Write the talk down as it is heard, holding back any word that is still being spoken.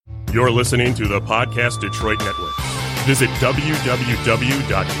You're listening to the Podcast Detroit Network. Visit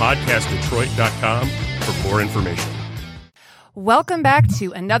www.podcastdetroit.com for more information. Welcome back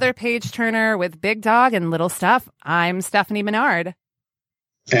to another page turner with Big Dog and Little Stuff. I'm Stephanie Menard.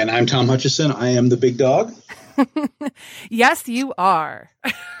 And I'm Tom Hutchison. I am the big dog. Yes, you are.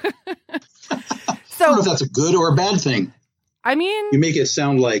 I don't know if that's a good or a bad thing. I mean, you make it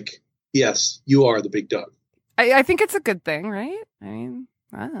sound like, yes, you are the big dog. I think it's a good thing, right? I mean,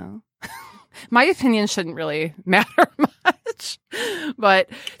 I don't know. My opinion shouldn't really matter much. But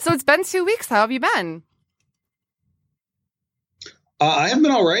so it's been 2 weeks. How have you been? I have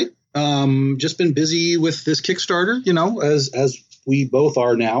been all right. Just been busy with this Kickstarter, you know, as we both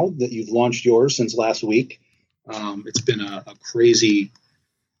are now that you've launched yours since last week. It's been a crazy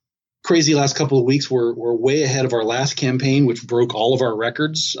last couple of weeks. We're way ahead of our last campaign, which broke all of our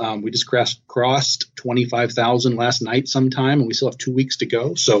records. We just crossed 25,000 last night sometime, and we still have 2 weeks to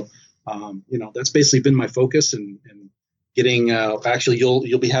go. So, you know, that's basically been my focus and getting, actually,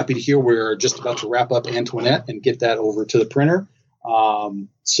 you'll be happy to hear we're just about to wrap up Antoinette and get that over to the printer.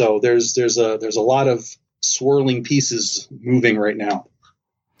 So there's a lot of swirling pieces moving right now.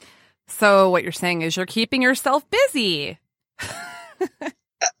 So what you're saying is you're keeping yourself busy.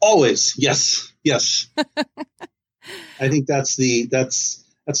 Always. Yes. I think that's the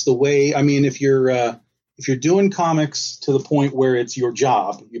way. I mean, if you're doing comics to the point where it's your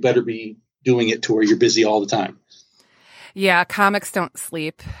job, you better be doing it to where you're busy all the time. Yeah. Comics don't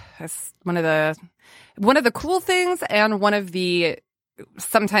sleep. That's one of the cool things and one of the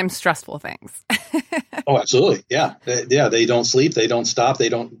sometimes stressful things. Oh, absolutely. Yeah. They don't sleep. They don't stop. They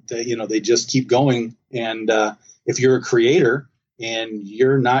just keep going. And if you're a creator and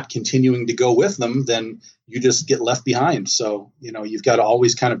you're not continuing to go with them, then you just get left behind. So, you know, you've got to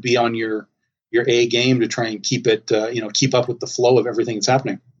always kind of be on your A game to try and keep it, keep up with the flow of everything that's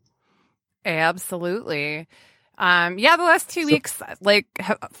happening. Absolutely. The last 2 weeks,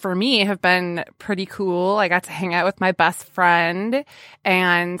 for me, have been pretty cool. I got to hang out with my best friend,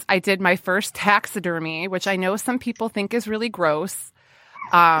 and I did my first taxidermy, which I know some people think is really gross.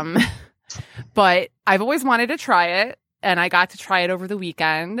 But I've always wanted to try it, and I got to try it over the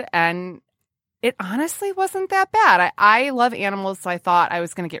weekend, and it honestly wasn't that bad. I love animals, so I thought I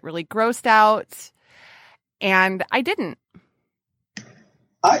was going to get really grossed out, and I didn't.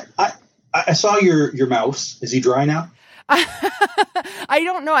 I saw your mouse. Is he dry now? I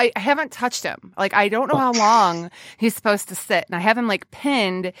don't know. I haven't touched him. I don't know how long he's supposed to sit. And I have him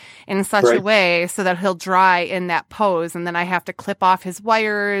pinned in such a way so that he'll dry in that pose. And then I have to clip off his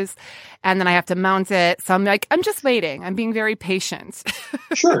wires and then I have to mount it. So I'm just waiting. I'm being very patient.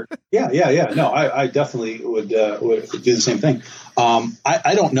 Sure. Yeah. No, I definitely would do the same thing.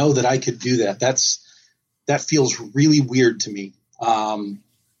 I don't know that I could do that. That feels really weird to me.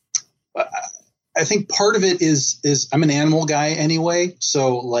 I think part of it is I'm an animal guy anyway.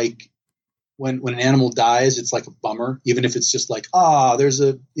 So when an animal dies, it's like a bummer, even if it's just there's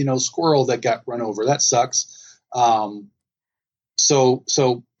a, squirrel that got run over. That sucks. So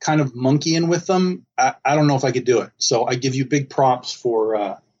kind of monkeying with them. I don't know if I could do it. So I give you big props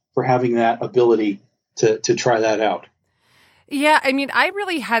for having that ability to try that out. Yeah, I mean, I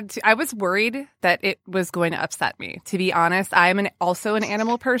really had to. I was worried that it was going to upset me, to be honest. I'm also an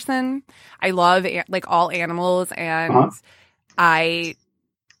animal person. I love all animals, and I,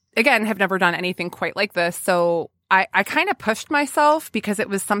 again, have never done anything quite like this. So I kind of pushed myself because it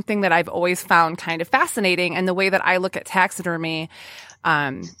was something that I've always found kind of fascinating. And the way that I look at taxidermy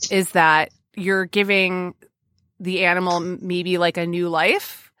is that you're giving the animal maybe a new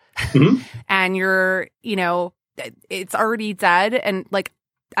life, and you're, it's already dead. And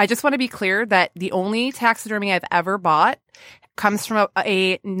I just want to be clear that the only taxidermy I've ever bought comes from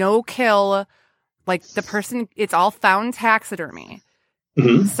a no-kill, the person, it's all found taxidermy.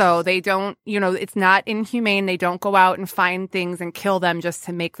 Mm-hmm. So they don't, it's not inhumane. They don't go out and find things and kill them just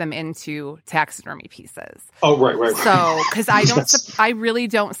to make them into taxidermy pieces. Oh, right. So, because I really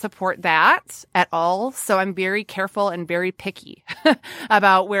don't support that at all. So I'm very careful and very picky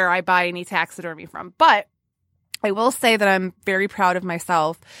about where I buy any taxidermy from. But I will say that I'm very proud of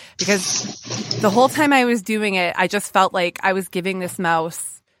myself because the whole time I was doing it, I just felt like I was giving this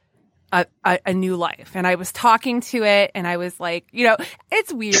mouse a new life. And I was talking to it and I was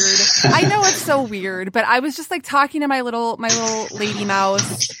it's weird. I know it's so weird, but I was just talking to my little lady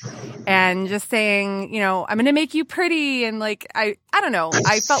mouse and just saying, I'm going to make you pretty. And I don't know.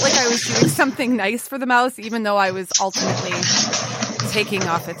 I felt like I was doing something nice for the mouse, even though I was ultimately taking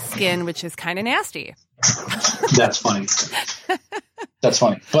off its skin, which is kind of nasty. That's funny.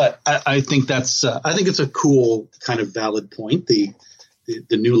 But I think I think it's a cool kind of valid point. The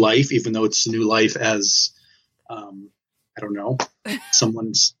the new life, even though it's new life as, I don't know,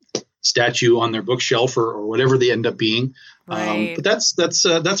 someone's statue on their bookshelf or whatever they end up being. Right. But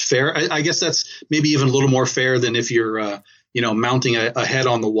that's fair. I guess that's maybe even a little more fair than if you're, mounting a head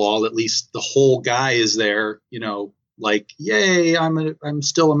on the wall. At least the whole guy is there, like, yay, I'm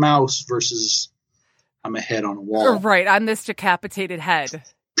still a mouse versus I'm a head on a wall. Right. I'm this decapitated head.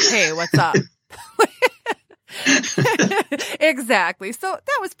 Hey, what's up? Exactly. So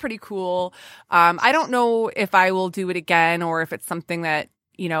that was pretty cool. I don't know if I will do it again or if it's something that,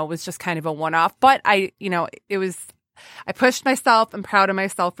 was just kind of a one-off, but I pushed myself. I'm proud of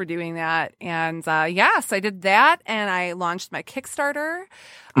myself for doing that. And so I did that and I launched my Kickstarter.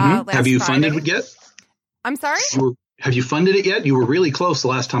 Have you Friday. Funded it yet? I'm sorry? Have you funded it yet? You were really close the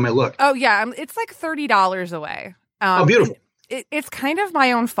last time I looked. Oh, yeah. It's like $30 away. Beautiful. It's kind of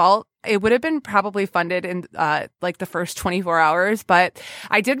my own fault. It would have been probably funded in like the first 24 hours, but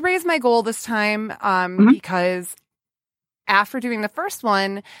I did raise my goal this time because after doing the first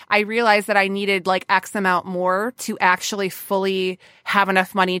one, I realized that I needed like X amount more to actually fully have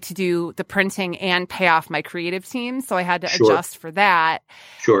enough money to do the printing and pay off my creative team. So I had to adjust for that.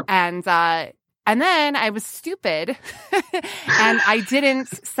 Sure. And then I was stupid and I didn't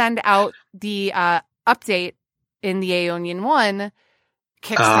send out the update in the Aeonian 1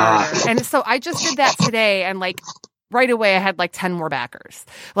 Kickstarter. And so I just did that today and like right away I had like 10 more backers.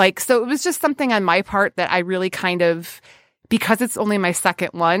 Like, so it was just something on my part that I really kind of, because it's only my second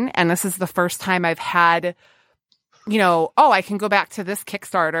one and this is the first time I've had, I can go back to this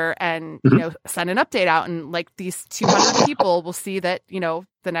Kickstarter and, send an update out and like these 200 people will see that,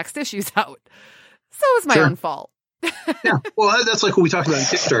 the next issue's out. So it was my own fault. Yeah. Well, that's like what we talked about in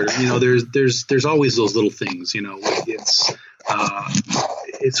Kickstarter. There's always those little things,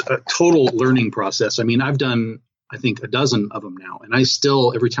 it's a total learning process. I mean, I've done, I think, a dozen of them now, and I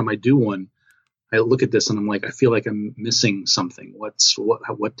still, every time I do one, I look at this and I'm like, I feel like I'm missing something. What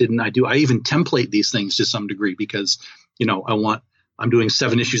didn't I do? I even template these things to some degree because, I'm doing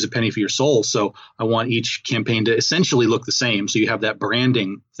 7 issues of Penny for Your Soul. So I want each campaign to essentially look the same. So you have that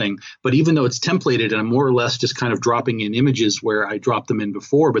branding thing. But even though it's templated and I'm more or less just kind of dropping in images where I dropped them in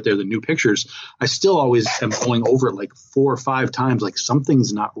before, but they're the new pictures, I still always am going over it like 4 or 5 times, like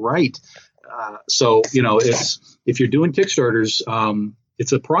something's not right. So if you're doing Kickstarters,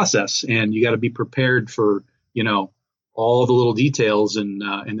 it's a process and you got to be prepared for, all the little details. And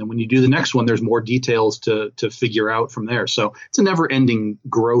then when you do the next one, there's more details to figure out from there. So it's a never ending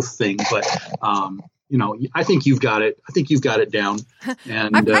growth thing, but I think you've got it. I think you've got it down.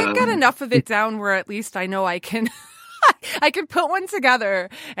 And I've got enough of it down where at least I know I can, I can put one together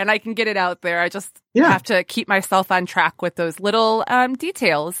and I can get it out there. I just have to keep myself on track with those little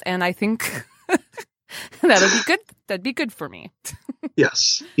details. And I think that'll be good. That'd be good for me.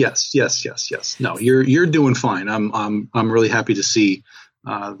 Yes. No, you're doing fine. I'm really happy to see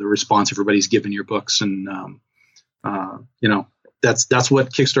the response everybody's given your books, and that's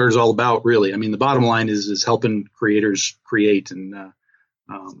what Kickstarter is all about, really. I mean, the bottom line is helping creators create, and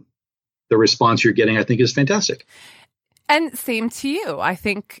the response you're getting, I think, is fantastic. And same to you. I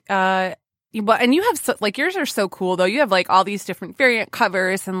think. And you have like yours are so cool though. You have like all these different variant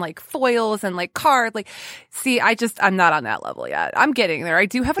covers and like foils and like card. Like, see, I'm not on that level yet. I'm getting there. I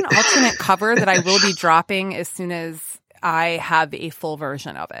do have an alternate cover that I will be dropping as soon as I have a full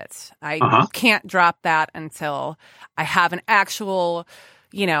version of it. I can't drop that until I have an actual,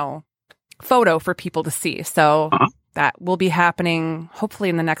 photo for people to see. So that will be happening hopefully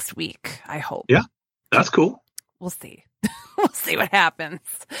in the next week. I hope. Yeah, that's cool. We'll see. We'll see what happens.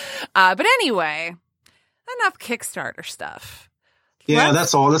 But anyway, enough Kickstarter stuff. Yeah,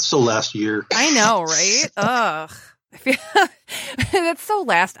 that's all. That's so last year. I know, right? Ugh. I feel that's so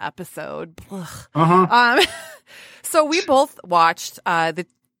last episode. So we both watched the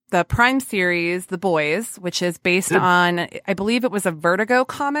Prime series, The Boys, which is based on, I believe it was a Vertigo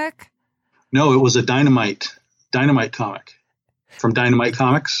comic. No, it was a Dynamite comic from Dynamite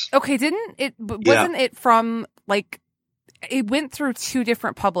Comics. Okay, wasn't it from like? It went through 2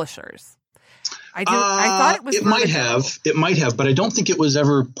 different publishers. I thought it was. It might have, but I don't think it was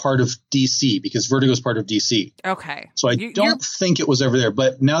ever part of DC because Vertigo is part of DC. Okay. So I don't think it was ever there.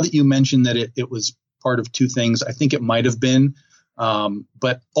 But now that you mentioned that it was part of 2 things, I think it might have been.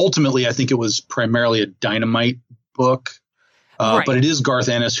 But ultimately, I think it was primarily a Dynamite book. Right. But it is Garth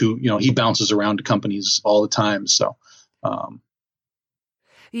Ennis who, he bounces around to companies all the time. So.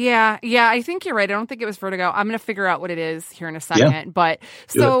 Yeah, I think you're right. I don't think it was Vertigo. I'm going to figure out what it is here in a second. Yeah. But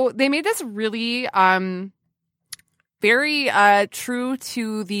so they made this really very true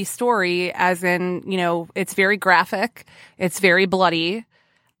to the story, as in, you know, it's very graphic. It's very bloody.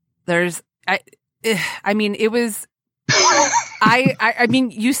 I mean, it was, I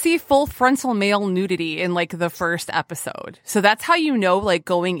mean, you see full frontal male nudity in like the first episode. So that's how you know, like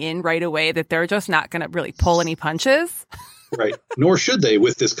going in right away, that they're just not going to really pull any punches. Right. Nor should they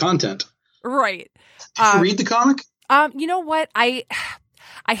with this content. Right. Did you read the comic? You know what? I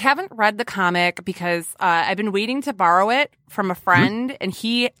haven't read the comic because I've been waiting to borrow it from a friend, and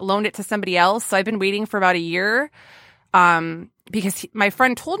he loaned it to somebody else. So I've been waiting for about a year. Because my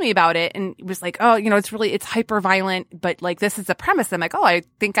friend told me about it and was like, oh, you know, it's hyper violent, but like this is the premise. I'm like, oh, I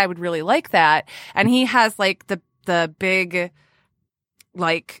think I would really like that. And he has like the big,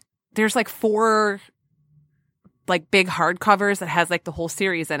 like, there's like 4 like big hardcovers that has like the whole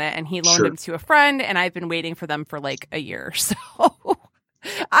series in it. And he loaned them to a friend, and I've been waiting for them for like a year. So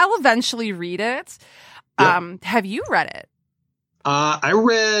I'll eventually read it. Yep. Have you read it? I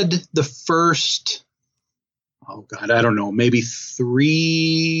read the first, oh God, I don't know, maybe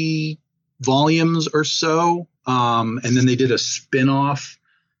 3 volumes or so. And then they did a spin-off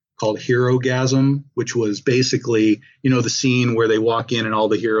called Herogasm, which was basically, you know, the scene where they walk in and all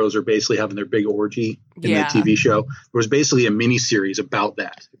the heroes are basically having their big orgy in the TV show. There was basically a mini-series about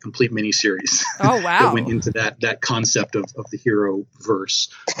that, a complete mini-series. Oh, wow. That went into that concept of the hero verse.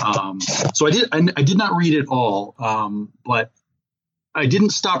 So I did not read it all, but I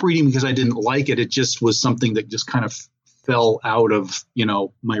didn't stop reading because I didn't like it. It just was something that just kind of fell out of, you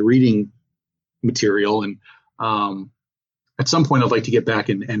know, my reading material. And at some point I'd like to get back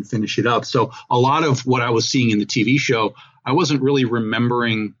and finish it up. So a lot of what I was seeing in the TV show, I wasn't really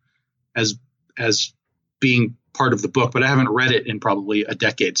remembering as being part of the book, but I haven't read it in probably a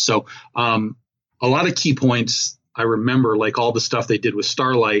decade. So a lot of key points I remember, like all the stuff they did with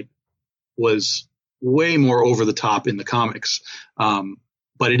Starlight was way more over the top in the comics.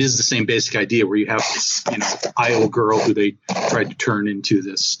 But it is the same basic idea where you have this, you know, Iowa girl who they tried to turn into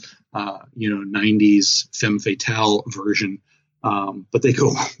this, 90s femme fatale version. But they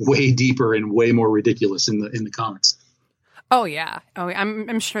go way deeper and way more ridiculous in the comics. Oh yeah. Oh,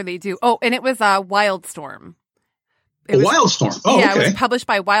 I'm sure they do. Oh, and it was Wildstorm. Wildstorm. Oh, yeah, okay. It was published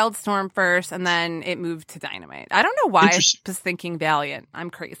by Wildstorm first, and then it moved to Dynamite. I don't know why I was thinking Valiant. I'm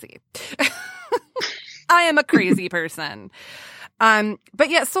crazy. I am a crazy person. But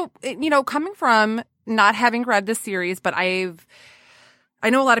yeah, so, you know, coming from not having read the series, but I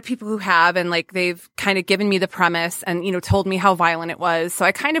know a lot of people who have, and like they've kind of given me the premise and, you know, told me how violent it was. So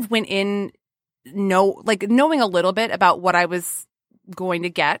I kind of went in knowing a little bit about what I was going to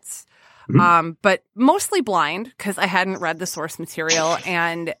get. Mm-hmm. But mostly blind because I hadn't read the source material,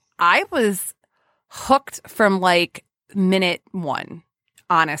 and I was hooked from like minute 1,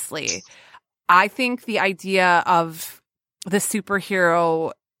 honestly. I think the idea of the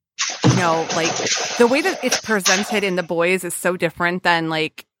superhero, you know, like the way that it's presented in The Boys is so different than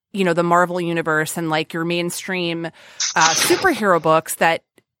like, you know, the Marvel universe and like your mainstream superhero books, that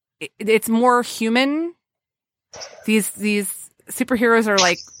it's more human. These superheroes are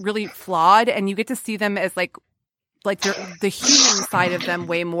like really flawed, and you get to see them as like the human side of them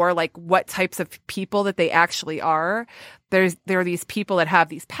way more, like what types of people that they actually are. There are these people that have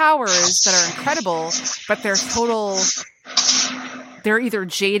these powers that are incredible, but they're either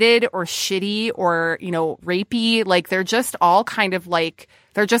jaded or shitty or, you know, rapey. Like they're just all kind of like,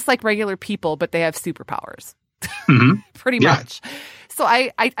 they're just like regular people, but they have superpowers. Mm-hmm. Pretty much. So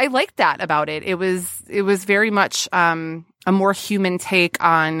I liked that about it. It was very much a more human take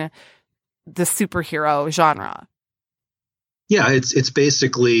on the superhero genre. Yeah, it's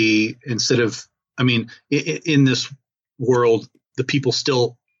basically, instead of, I mean, in this world, the people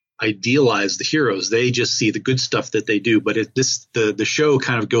still idealize the heroes. They just see the good stuff that they do. But the show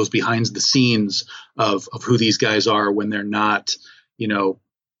kind of goes behind the scenes of who these guys are when they're not, you know,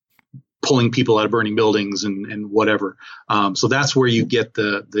 pulling people out of burning buildings and whatever. So that's where you get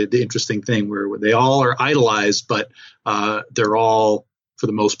the interesting thing where they all are idolized, but they're all, for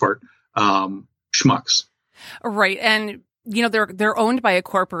the most part, schmucks. Right. And, you know, they're owned by a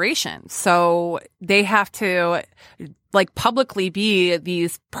corporation. So they have to like publicly be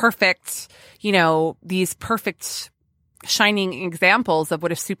these perfect shining examples of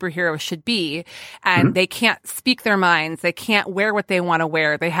what a superhero should be. And mm-hmm. they can't speak their minds. They can't wear what they want to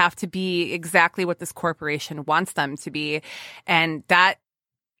wear. They have to be exactly what this corporation wants them to be. And that,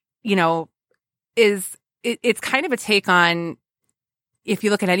 you know, it's kind of a take on, if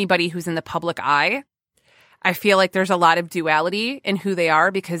you look at anybody who's in the public eye, I feel like there's a lot of duality in who they are,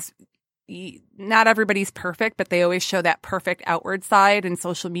 because not everybody's perfect, but they always show that perfect outward side in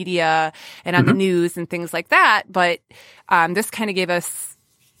social media and on the news and things like that. But this kind of gave us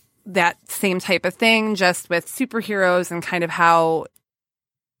that same type of thing, just with superheroes and kind of how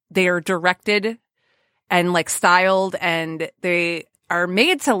they are directed and like styled, and they are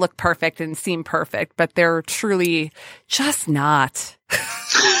made to look perfect and seem perfect, but they're truly just not.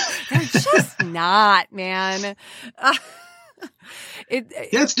 They're just not, man.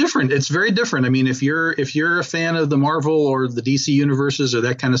 It's different. It's very different. I mean, if you're a fan of the Marvel or the DC universes or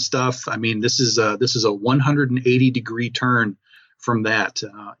that kind of stuff, I mean, this is a 180-degree turn from that.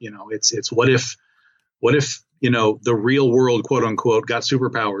 It's what if the real world, quote unquote, got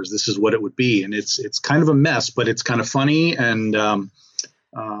superpowers. This is what it would be, and it's kind of a mess, but it's kind of funny, and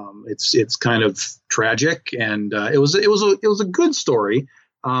it's kind of tragic, and it was a good story.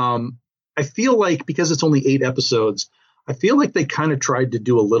 I feel like because it's only 8 episodes, I feel like they kind of tried to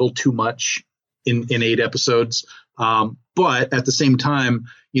do a little too much in 8 episodes. But at the same time,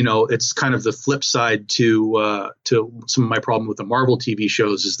 it's kind of the flip side to some of my problem with the Marvel TV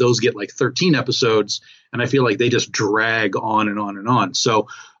shows is those get like 13 episodes, and I feel like they just drag on and on and on. So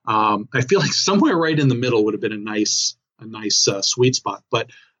I feel like somewhere right in the middle would have been a nice sweet spot. But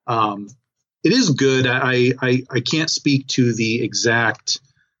it is good. I can't speak to the exact,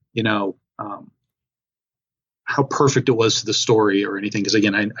 how perfect it was to the story or anything, because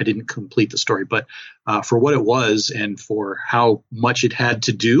again, I didn't complete the story, but for what it was and for how much it had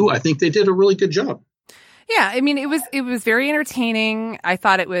to do, I think they did a really good job. Yeah, I mean, it was very entertaining. I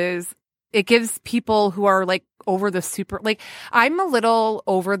thought it gives people who are like over the I'm a little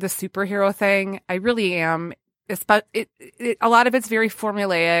over the superhero thing. I really am. But a lot of it's very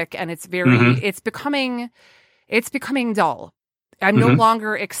formulaic, and it's very it's becoming dull. I'm no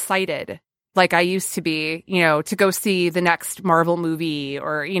longer excited like I used to be, to go see the next Marvel movie,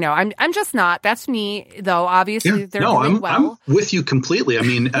 or I'm just not. That's me, though. Obviously, they're doing well. I'm with you completely. I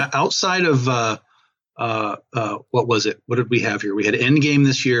mean, outside of what was it? What did we have here? We had Endgame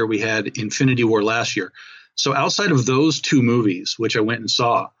this year. We had Infinity War last year. So outside of those 2 movies, which I went and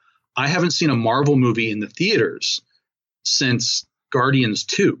saw, I haven't seen a Marvel movie in the theaters since Guardians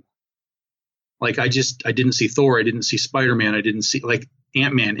 2. Like I didn't see Thor. I didn't see Spider-Man. I didn't see like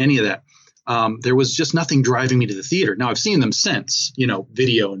Ant-Man, any of that. There was just nothing driving me to the theater. Now I've seen them since,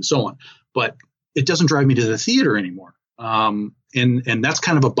 video and so on, but it doesn't drive me to the theater anymore. And that's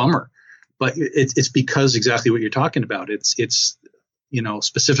kind of a bummer, but it's because exactly what you're talking about. It's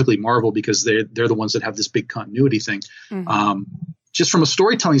specifically Marvel, because they're the ones that have this big continuity thing. Just from a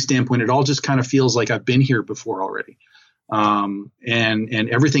storytelling standpoint, it all just kind of feels like I've been here before already. And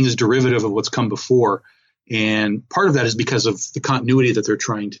everything is derivative of what's come before. And part of that is because of the continuity that they're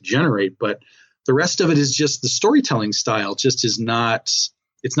trying to generate. But the rest of it is just the storytelling style just is not,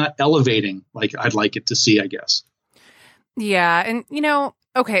 it's not elevating like I'd like it to see, I guess. Yeah. And,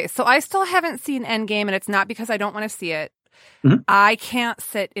 okay, so I still haven't seen Endgame, and it's not because I don't want to see it. I can't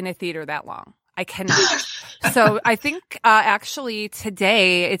sit in a theater that long. I cannot. So I think actually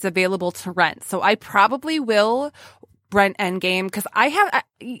today it's available to rent. So I probably will rent Endgame, because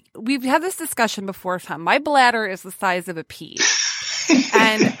we've had this discussion before, Tom. My bladder is the size of a pea.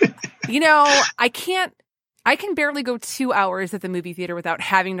 And, I can barely go 2 hours at the movie theater without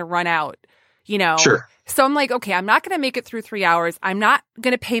having to run out, Sure. So I'm like, okay, I'm not going to make it through 3 hours. I'm not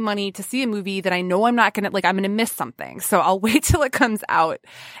going to pay money to see a movie that I know I'm not going to, I'm going to miss something. So I'll wait till it comes out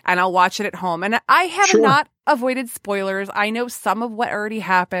and I'll watch it at home. And I have not avoided spoilers. I know some of what already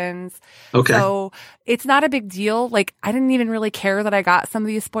happens. Okay. So it's not a big deal. I didn't even really care that I got some of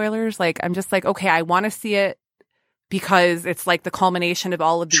these spoilers. I'm just like, okay, I want to see it because it's like the culmination of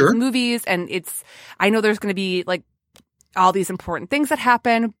all of these movies. And I know there's going to be all these important things that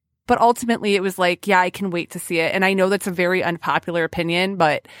happen. But ultimately, it was like, yeah, I can wait to see it. And I know that's a very unpopular opinion,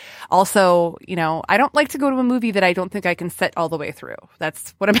 but also, I don't like to go to a movie that I don't think I can sit all the way through.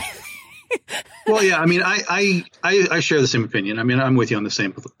 That's what I'm Well, yeah, I mean, I share the same opinion. I mean, I'm with you on the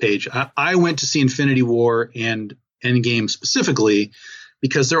same page. I went to see Infinity War and Endgame specifically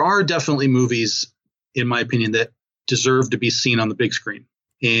because there are definitely movies, in my opinion, that deserve to be seen on the big screen.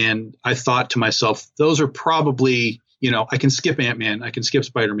 And I thought to myself, those are probably... I can skip Ant-Man, I can skip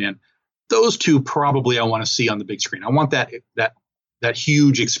Spider-Man. Those 2 probably I want to see on the big screen. I want that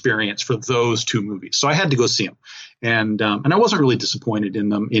huge experience for those 2 movies. So I had to go see them, and I wasn't really disappointed in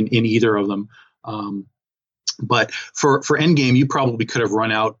them in either of them. But for Endgame, you probably could have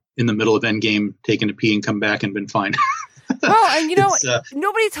run out in the middle of Endgame, taken a pee, and come back and been fine. Well, and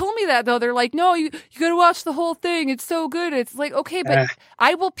nobody told me that, though. They're like, no, you got to watch the whole thing. It's so good. It's like, okay, but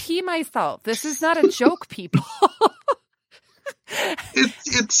I will pee myself. This is not a joke, people.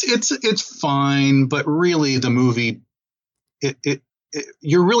 It's fine, but really the movie,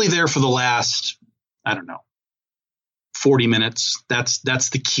 you're really there for the last, I don't know, 40 minutes. That's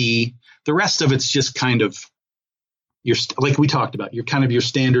the key. The rest of it's just kind of like we talked about, you're kind of your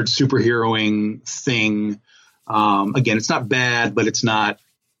standard superheroing thing. Again, it's not bad, but it's not.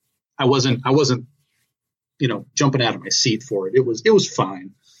 I wasn't, jumping out of my seat for it. It was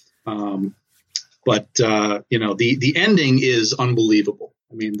fine. But the ending is unbelievable.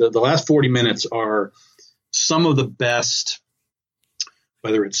 I mean, the last 40 minutes are some of the best,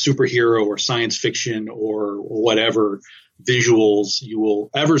 whether it's superhero or science fiction or whatever visuals you will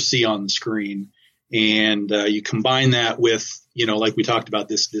ever see on the screen. And you combine that with, like we talked about,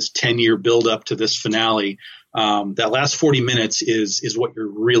 this 10-year buildup to this finale. That last 40 minutes is what you're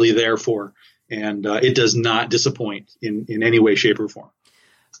really there for. And it does not disappoint in any way, shape, or form.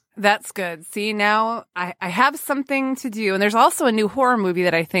 That's good. See, now I have something to do. And there's also a new horror movie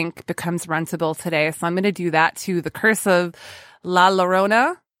that I think becomes rentable today. So I'm going to do that too. The Curse of La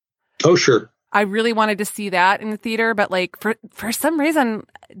Llorona. Oh, sure. I really wanted to see that in the theater, but like for some reason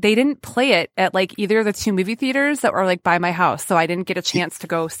they didn't play it at like either of the two movie theaters that were like by my house. So I didn't get a chance to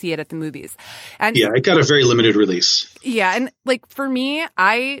go see it at the movies. And yeah, it got a very limited release. Yeah. And like for me,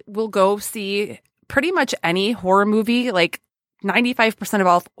 I will go see pretty much any horror movie. Like 95% of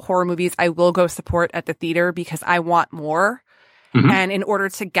all horror movies I will go support at the theater because I want more. Mm-hmm. And in order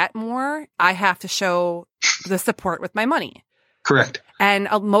to get more, I have to show the support with my money. Correct. And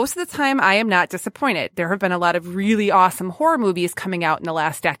most of the time, I am not disappointed. There have been a lot of really awesome horror movies coming out in the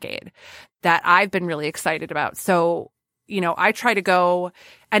last decade that I've been really excited about. So, I try to go,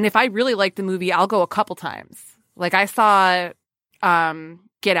 and if I really like the movie, I'll go a couple times. Like I saw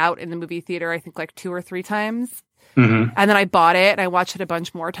Get Out in the movie theater, I think like 2 or 3 times. Mm-hmm. And then I bought it and I watched it a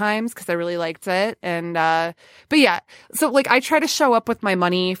bunch more times because I really liked it. And, but yeah, so like I try to show up with my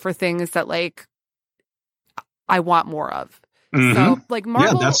money for things that like I want more of. Mm-hmm. So like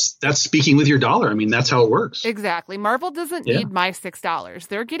Marvel. Yeah, that's speaking with your dollar. I mean, that's how it works. Exactly. Marvel doesn't need my $6.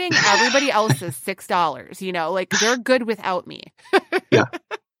 They're getting everybody else's $6, like they're good without me. Yeah.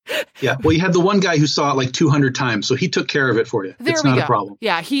 Yeah. Well, you had the one guy who saw it like 200 times, so he took care of it for you. It's not a problem.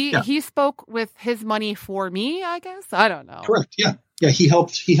 Yeah. He spoke with his money for me, I guess. I don't know. Correct. Yeah. Yeah. He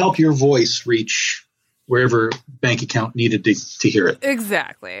helped your voice reach wherever bank account needed to hear it.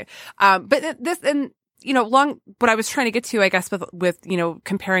 Exactly. But this, and what I was trying to get to, I guess, with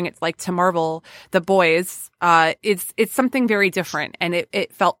comparing it like to Marvel, The Boys, it's something very different, and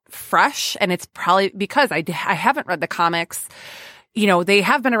it felt fresh, and it's probably because I haven't read the comics. They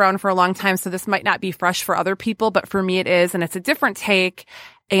have been around for a long time, so this might not be fresh for other people, but for me it is, and it's a different take,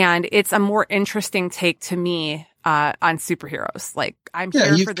 and it's a more interesting take to me on superheroes. Like I'm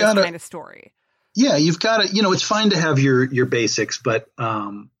here for this kind of story. Yeah, you've got to. It's fine to have your basics, but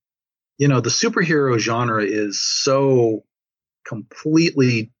the superhero genre is so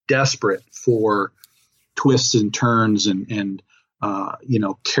completely desperate for twists and turns and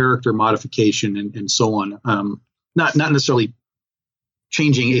character modification and so on. Not necessarily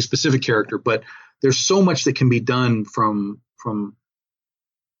changing a specific character, but there's so much that can be done from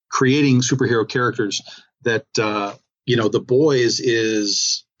creating superhero characters that, The Boys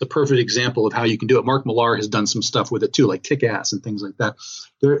is the perfect example of how you can do it. Mark Millar has done some stuff with it too, like Kick-Ass and things like that.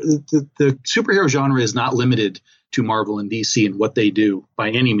 The superhero genre is not limited to Marvel and DC and what they do by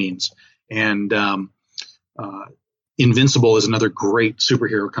any means. And Invincible is another great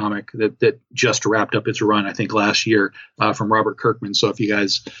superhero comic that just wrapped up its run, I think, last year from Robert Kirkman. So if you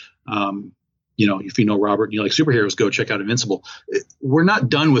guys, if you know Robert and you like superheroes, go check out Invincible. We're not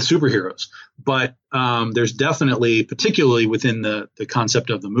done with superheroes, but there's definitely, particularly within the concept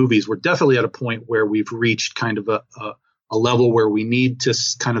of the movies, we're definitely at a point where we've reached kind of a level where we need to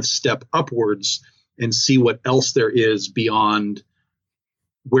kind of step upwards and see what else there is beyond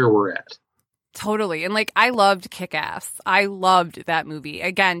where we're at. Totally. And like, I loved Kick-Ass. I loved that movie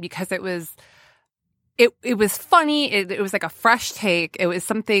again, because it was funny. It was like a fresh take. It was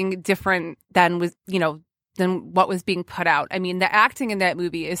something different than what was being put out. I mean, the acting in that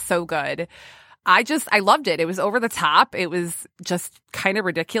movie is so good. I loved it. It was over the top. It was just kind of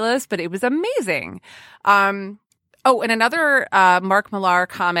ridiculous, but it was amazing. And another Mark Millar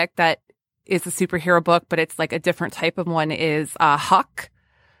comic that is a superhero book, but it's like a different type of one, is Huck.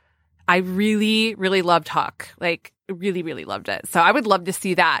 I really, really loved Huck. Like, really, really loved it. So I would love to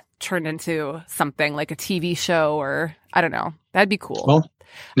see that turned into something like a TV show, or I don't know. That'd be cool. Well,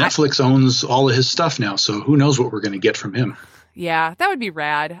 Netflix owns all of his stuff now, so who knows what we're going to get from him. Yeah, that would be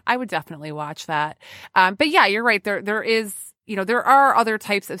rad. I would definitely watch that. But yeah, you're right. There is, there are other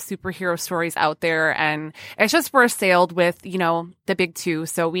types of superhero stories out there, and it's just we're assailed with, the big two.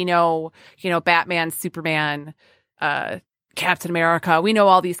 So we know, Batman, Superman, Captain America. We know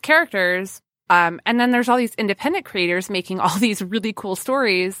all these characters. And then there's all these independent creators making all these really cool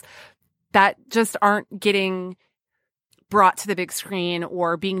stories that just aren't getting brought to the big screen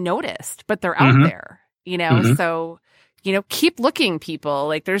or being noticed, but they're out there, So, keep looking, people.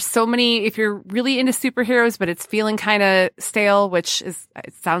 Like, there's so many, if you're really into superheroes, but it's feeling kind of stale, which it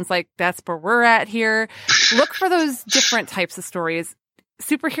sounds like that's where we're at here. Look for those different types of stories.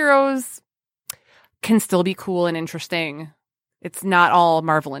 Superheroes can still be cool and interesting. It's not all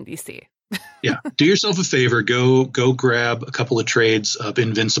Marvel and DC. Yeah. Do yourself a favor. Go grab a couple of trades of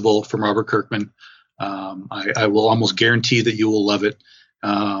Invincible from Robert Kirkman. I will almost guarantee that you will love it.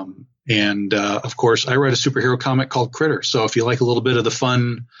 And of course, I read a superhero comic called Critter. So if you like a little bit of the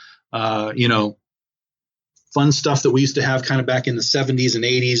fun, fun stuff that we used to have kind of back in the 70s and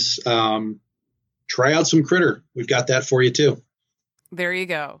 80s, try out some Critter. We've got that for you too. There you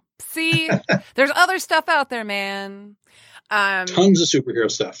go. See, there's other stuff out there, man. Tons of superhero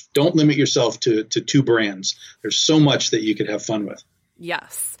stuff. Don't limit yourself to two brands. There's so much that you could have fun with.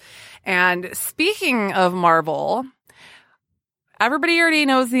 Yes. And speaking of Marvel, everybody already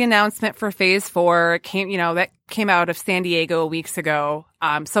knows the announcement for Phase 4 that came out of San Diego weeks ago.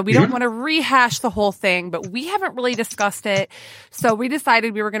 So we don't want to rehash the whole thing, but we haven't really discussed it. So we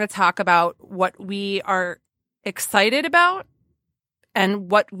decided we were going to talk about what we are excited about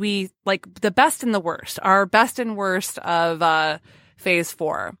and what we like, the best and the worst, our best and worst of Phase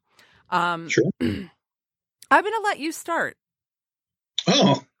 4. Sure. I'm going to let you start.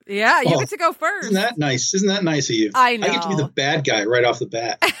 Oh. Yeah, you get to go first. Isn't that nice? Isn't that nice of you? I know. I get to be the bad guy right off the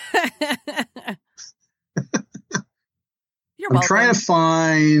bat. You're welcome. I'm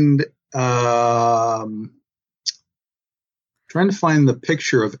trying to find the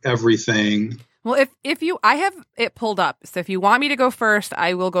picture of everything. Well, I have it pulled up. So if you want me to go first,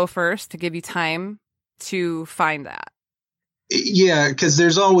 I will go first to give you time to find that. Yeah, because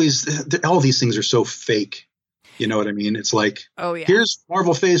there's always all these things are so fake. You know what I mean? It's like, oh yeah, here's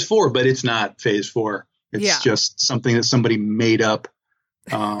Marvel Phase 4, but it's not Phase 4. It's just something that somebody made up.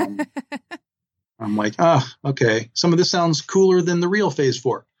 I'm like, okay. Some of this sounds cooler than the real Phase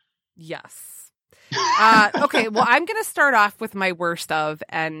 4. Yes. Okay, well, I'm going to start off with my worst of,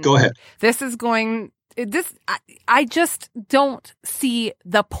 and go ahead. I just don't see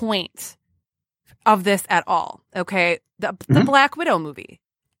the point of this at all. Okay, the Black Widow movie.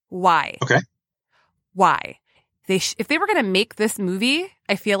 Why? Okay. Why? If they were going to make this movie,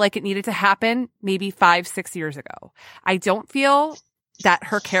 I feel like it needed to happen maybe 5-6 years ago. I don't feel that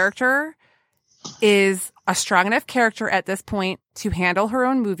her character is a strong enough character at this point to handle her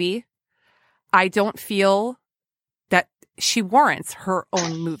own movie. I don't feel that she warrants her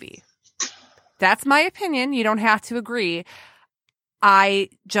own movie. That's my opinion. You don't have to agree. I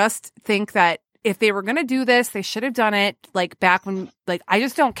just think that if they were going to do this, they should have done it like back when, like, I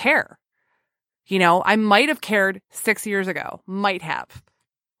just don't care. I might have cared 6 years ago. Might have.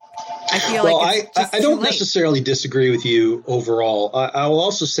 I feel like I don't necessarily disagree with you overall. I will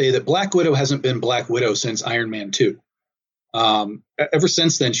also say that Black Widow hasn't been Black Widow since Iron Man 2. Ever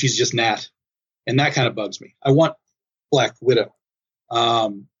since then, she's just Nat. And that kind of bugs me. I want Black Widow.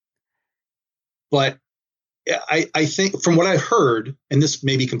 But I think from what I've heard, and this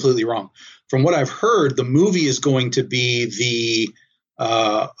may be completely wrong, from what I've heard, the movie is going to be the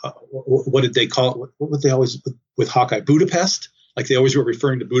what did they call it? What would they always with Hawkeye? Budapest? Like they always were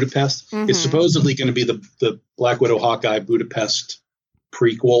referring to Budapest. Mm-hmm. It's supposedly going to be the Black Widow Hawkeye Budapest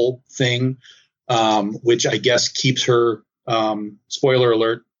prequel thing, which I guess keeps her, spoiler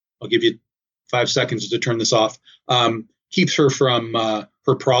alert, I'll give you 5 seconds to turn this off, keeps her from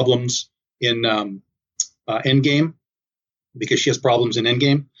her problems in Endgame, because she has problems in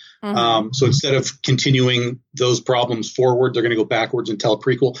Endgame. Mm-hmm. So instead of continuing those problems forward, they're going to go backwards and tell a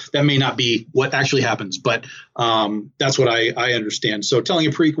prequel. That may not be what actually happens, but that's what I understand. So telling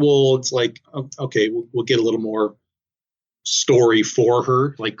a prequel, it's like, okay, we'll get a little more story for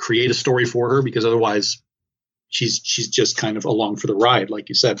her, like create a story for her, because otherwise she's just kind of along for the ride, like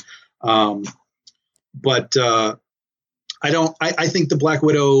you said. But I think the Black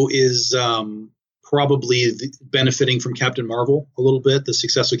Widow is probably benefiting from Captain Marvel a little bit, the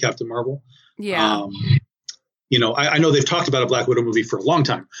success of Captain Marvel. Yeah. I know they've talked about a Black Widow movie for a long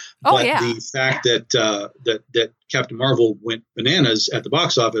time, but the fact that Captain Marvel went bananas at the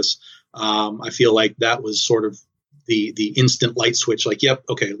box office, I feel like that was sort of the instant light switch. Like, yep,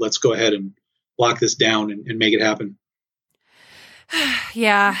 okay, let's go ahead and lock this down and make it happen.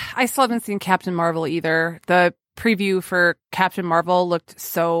 Yeah, I still haven't seen Captain Marvel either. The preview for Captain Marvel looked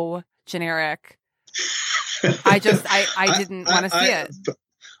so generic. I didn't want to see it.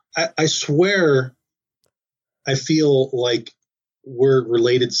 I swear, I feel like we're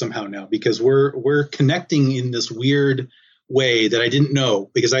related somehow now, because we're connecting in this weird way that I didn't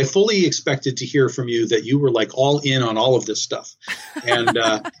know, because I fully expected to hear from you that you were like all in on all of this stuff. And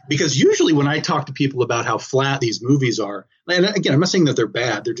because usually when I talk to people about how flat these movies are, and again, I'm not saying that they're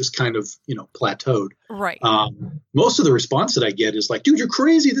bad, they're just kind of, plateaued. Right. Most of the response that I get is like, dude, you're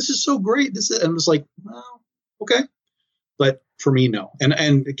crazy. This is so great. And I was like, well, okay. But for me, no.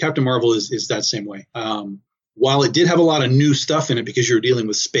 And Captain Marvel is that same way. While it did have a lot of new stuff in it because you're dealing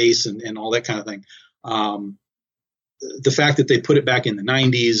with space and all that kind of thing, the fact that they put it back in the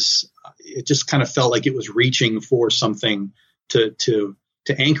 90s, it just kind of felt like it was reaching for something to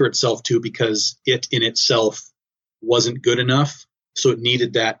anchor itself to, because it in itself wasn't good enough. So it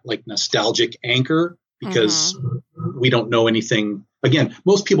needed that like nostalgic anchor, because we don't know anything. Again,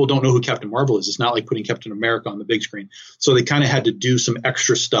 most people don't know who Captain Marvel is. It's not like putting Captain America on the big screen. So they kind of had to do some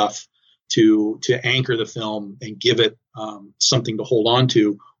extra stuff to anchor the film and give it something to hold on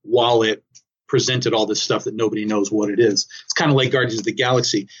to while it presented all this stuff that nobody knows what it is. It's kind of like Guardians of the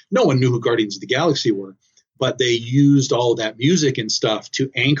Galaxy. No one knew who Guardians of the Galaxy were, but they used all that music and stuff to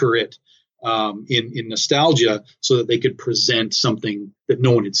anchor it in nostalgia, so that they could present something that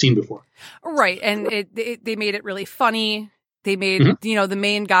no one had seen before. Right. And they made it really funny. They made, the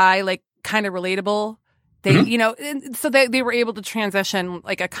main guy like kind of relatable. They, and so they were able to transition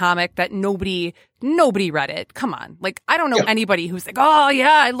like a comic that nobody read it. Come on. Like, I don't know anybody who's like, oh yeah,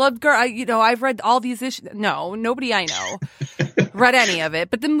 I love I've read all these issues. No, nobody I know read any of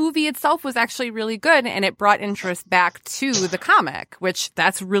it. But the movie itself was actually really good, and it brought interest back to the comic, which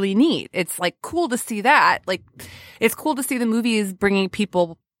that's really neat. It's like cool to see that. Like, it's cool to see the movies bringing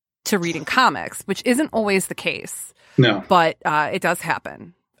people to reading comics, which isn't always the case. No. But it does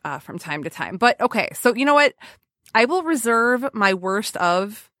happen. From time to time. But okay, so you know what? I will reserve my worst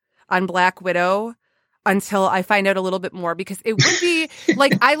of on Black Widow until I find out a little bit more, because it would be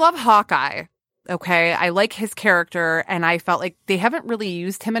like, I love Hawkeye. Okay. I like his character, and I felt like they haven't really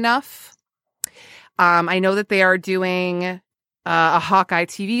used him enough. I know that they are doing a Hawkeye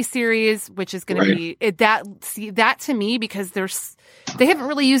TV series, which is going to be that to me, because they haven't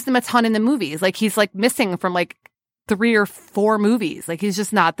really used him a ton in the movies. Like, he's like missing from like 3 or 4 movies. Like, he's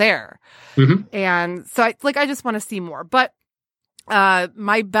just not there. And so I just want to see more. But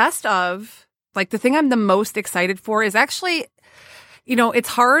my best of, like, the thing I'm the most excited for is actually, it's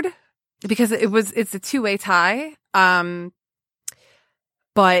hard because it's a 2-way tie.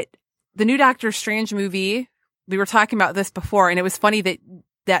 But the new Doctor Strange movie, we were talking about this before, and it was funny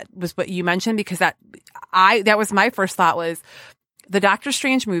that was what you mentioned, because that was my first thought, was the Doctor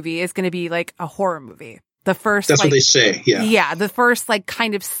Strange movie is going to be like a horror movie. The first, that's what they say. Yeah. Yeah. The first, like,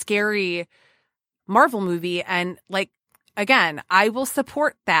 kind of scary Marvel movie. And like, again, I will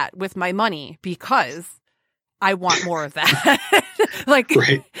support that with my money, because I want more of that. Like,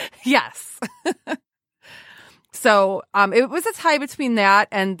 yes. So it was a tie between that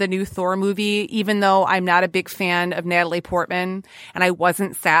and the new Thor movie, even though I'm not a big fan of Natalie Portman, and I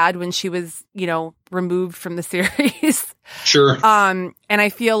wasn't sad when she was, removed from the series. Sure. And I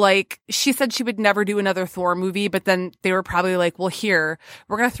feel like she said she would never do another Thor movie, but then they were probably like, well, here,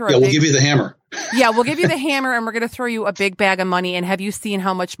 we're going to throw we'll give you the hammer. Yeah, we'll give you the hammer, and we're going to throw you a big bag of money. And have you seen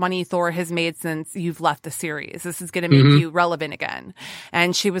how much money Thor has made since you've left the series? This is going to make you relevant again.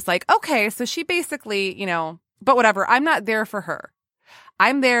 And she was like, okay. So she basically, but whatever. I'm not there for her.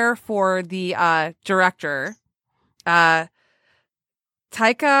 I'm there for the director, Taika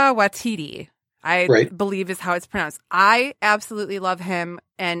Waititi, I believe is how it's pronounced. I absolutely love him.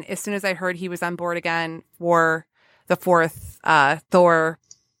 And as soon as I heard he was on board again for the 4th Thor,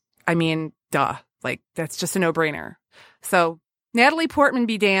 I mean, duh. Like, that's just a no-brainer. So, Natalie Portman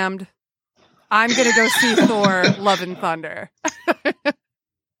be damned. I'm going to go see Thor Love and Thunder.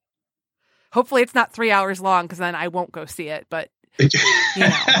 Hopefully it's not 3 hours long, because then I won't go see it. But, keep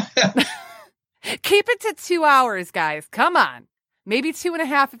it to 2 hours, guys. Come on. Maybe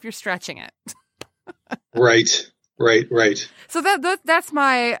 2.5 if you're stretching it. Right. So that's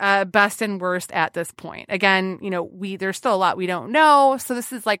my best and worst at this point. Again, there's still a lot we don't know. So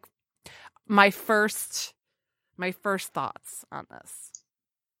this is like my first thoughts on this.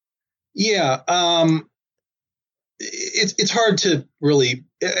 Yeah. It's hard to really.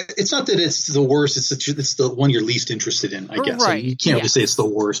 It's not that it's the worst. It's the one you're least interested in, I guess. Right. You can't really say it's the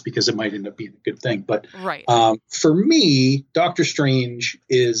worst, because it might end up being a good thing. But right. For me, Doctor Strange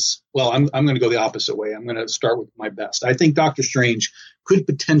is, well, I'm going to go the opposite way. I'm going to start with my best. I think Doctor Strange could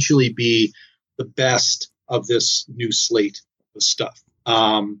potentially be the best of this new slate of stuff.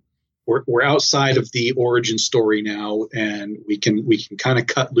 We're outside of the origin story now, and we can kind of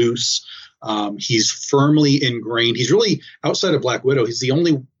cut loose. He's firmly ingrained. He's really, outside of Black Widow, he's the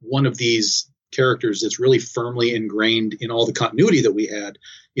only one of these characters that's really firmly ingrained in all the continuity that we had.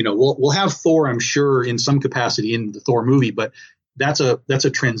 We'll have Thor, I'm sure, in some capacity in the Thor movie, but that's a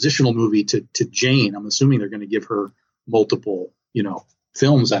transitional movie to Jane. I'm assuming they're going to give her multiple,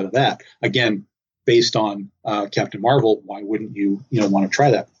 films out of that. Again, based on Captain Marvel, why wouldn't you want to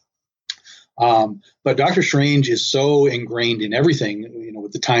try that? But Doctor Strange is so ingrained in everything,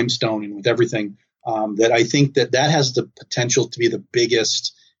 with the Time Stone and with everything, that I think that has the potential to be the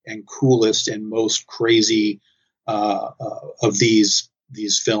biggest and coolest and most crazy of these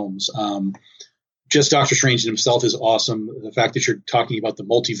films. Just Doctor Strange himself is awesome. The fact that you're talking about the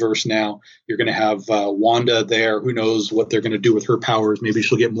multiverse now, you're going to have Wanda there. Who knows what they're going to do with her powers? Maybe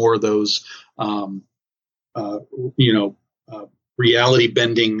she'll get more of those, reality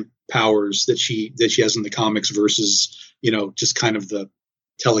bending powers that she has in the comics versus, just kind of the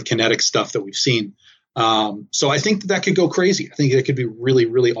telekinetic stuff that we've seen. So I think that could go crazy. I think that could be really,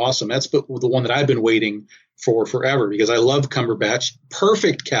 really awesome. That's the one that I've been waiting for forever, because I love Cumberbatch.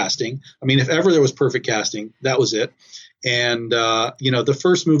 Perfect casting. I mean, if ever there was perfect casting, that was it. And, the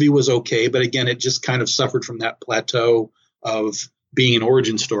first movie was okay, but again, it just kind of suffered from that plateau of being an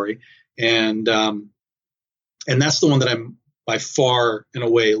origin story. And that's the one that I'm by far and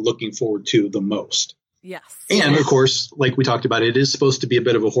away looking forward to the most. Yes. And of course, like we talked about, it is supposed to be a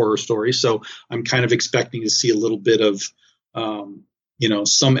bit of a horror story. So I'm kind of expecting to see a little bit of,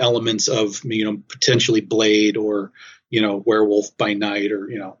 some elements of, potentially Blade or, Werewolf by Night or,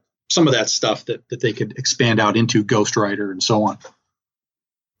 some of that stuff that they could expand out into Ghost Rider and so on.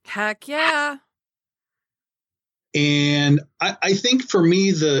 Heck yeah. And I think for me,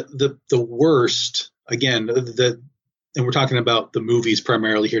 the worst, again, and we're talking about the movies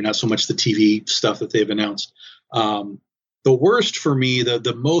primarily here, not so much the TV stuff that they've announced. The worst for me,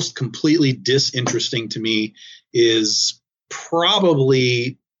 the most completely disinteresting to me is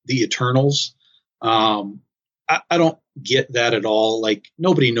probably the Eternals. I don't get that at all. Like,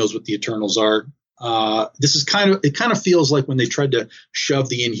 nobody knows what the Eternals are. It kind of feels like when they tried to shove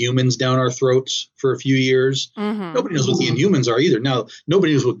the Inhumans down our throats for a few years. Mm-hmm. Nobody knows what the Inhumans are either. Now,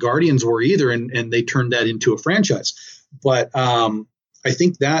 nobody knows what Guardians were either, and they turned that into a franchise. But I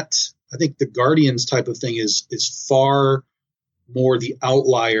think the Guardians type of thing is far more the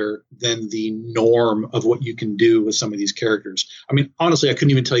outlier than the norm of what you can do with some of these characters. I mean, honestly, I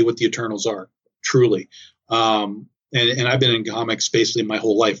couldn't even tell you what the Eternals are, truly. And I've been in comics basically my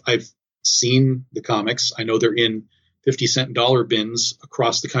whole life. I've seen the comics. I know they're in 50-cent dollar bins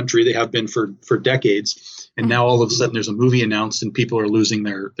across the country. They have been for decades. And now all of a sudden there's a movie announced and people are losing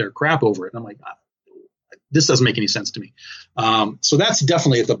their crap over it. And I'm like, this doesn't make any sense to me. So that's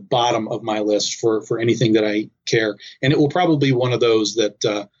definitely at the bottom of my list for anything that I care. And it will probably be one of those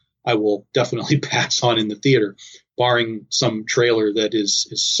that I will definitely pass on in the theater, barring some trailer that is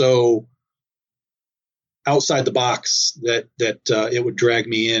so outside the box that it would drag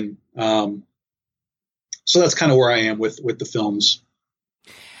me in. So that's kind of where I am with the films.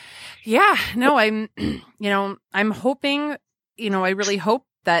 Yeah, no, I'm hoping, I really hope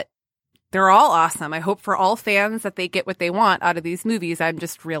that they're all awesome. I hope for all fans that they get what they want out of these movies. I'm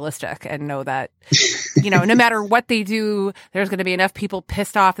just realistic and know that, no matter what they do, there's going to be enough people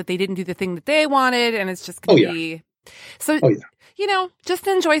pissed off that they didn't do the thing that they wanted. And it's just going to be so, just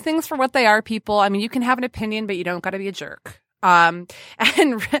enjoy things for what they are, people. I mean, you can have an opinion, but you don't got to be a jerk. And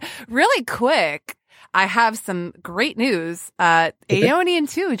really quick, I have some great news.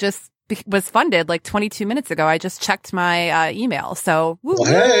 Aeonian 2 just was funded like 22 minutes ago. I just checked my email. So,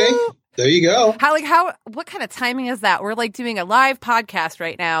 hey. There you go. What kind of timing is that? We're like doing a live podcast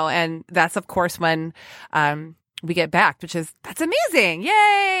right now. And that's, of course, when we get back, that's amazing.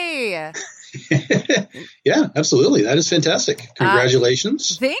 Yay. Yeah, absolutely. That is fantastic.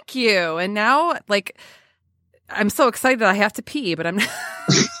 Congratulations. Thank you. And now, I'm so excited I have to pee, but I'm not.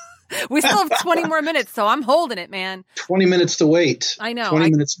 We still have 20 more minutes, so I'm holding it, man. 20 minutes to wait. I know. 20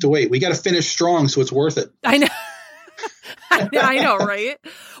 minutes to wait. We got to finish strong, so it's worth it. I know. I know, right?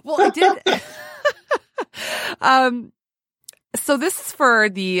 Well, I did. So this is for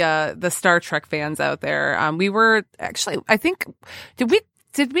the Star Trek fans out there. We were actually, I think,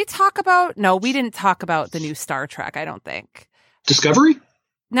 did we talk about? No, we didn't talk about the new Star Trek. I don't think. Discovery?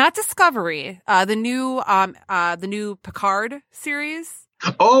 Not Discovery. The new Picard series.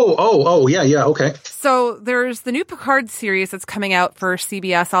 Oh, yeah, okay. So there's the new Picard series that's coming out for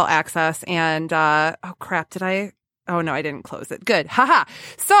CBS All Access, and oh crap, did I Oh, no, I didn't close it. Good. Haha.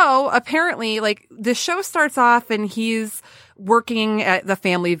 So apparently, like, the show starts off and he's working at the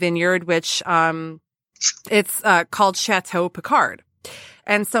family vineyard, which it's called Chateau Picard.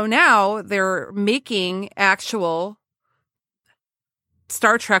 And so now they're making actual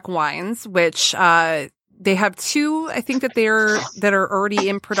Star Trek wines, which they have two, I think, that are already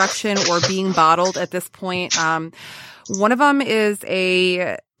in production or being bottled at this point. One of them is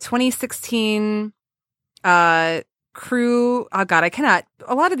a 2016 Cru. Oh God, I cannot.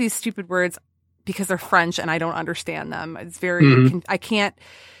 A lot of these stupid words because they're French and I don't understand them. It's very. I can't.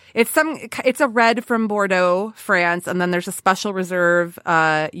 It's a red from Bordeaux, France, and then there's a special reserve,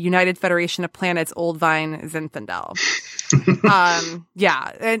 United Federation of Planets Old Vine Zinfandel.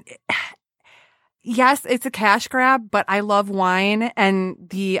 Yeah. And yes, it's a cash grab, but I love wine, and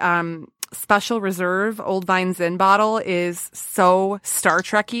the special reserve Old Vine Zin bottle is so Star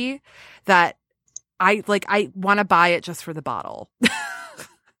Trek-y that I want to buy it just for the bottle.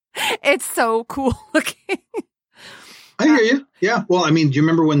 It's so cool looking. I hear you. Yeah. Well, I mean, do you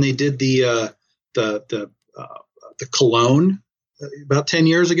remember when they did the cologne about 10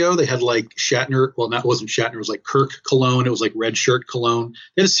 years ago? They had like Shatner. Well, that wasn't Shatner. It was like Kirk cologne. It was like red shirt cologne.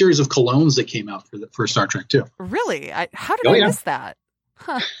 They had a series of colognes that came out for Star Trek too. Really? How did I miss that?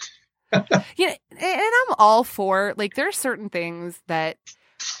 Huh. Yeah. And I'm all for, like, there are certain things that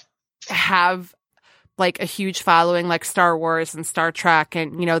have like a huge following, like Star Wars and Star Trek,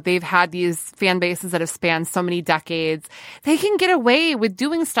 and you know, they've had these fan bases that have spanned so many decades. They can get away with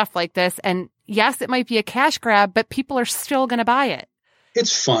doing stuff like this, and yes, it might be a cash grab, but people are still going to buy it.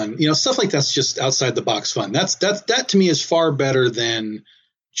 It's fun, you know, stuff like that's just outside the box fun. That to me is far better than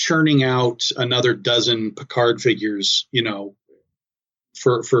churning out another dozen Picard figures, you know,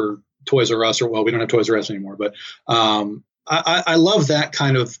 for Toys R Us, or well, we don't have Toys R Us anymore, but I love that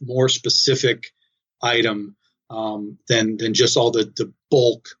kind of more specific item than just all the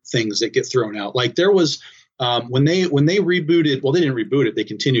bulk things that get thrown out. Like there was when they rebooted, well, they didn't reboot it, they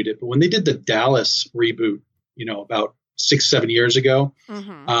continued it, but when they did the Dallas reboot, you know, about 6-7 years ago,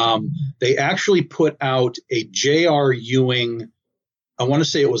 they actually put out a J.R. Ewing, I want to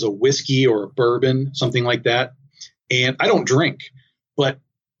say it was a whiskey or a bourbon, something like that. And I don't drink, but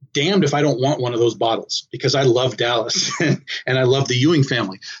damned if I don't want one of those bottles, because I love Dallas and I love the Ewing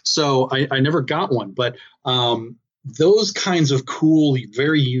family. So I never got one, but those kinds of cool,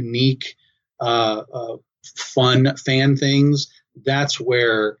 very unique, fun fan things, that's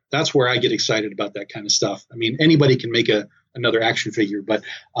where I get excited about that kind of stuff. I mean, anybody can make another action figure, but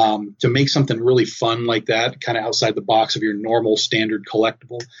to make something really fun like that, kind of outside the box of your normal standard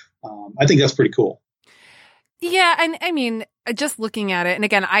collectible, I think that's pretty cool. Yeah, and I mean, just looking at it, and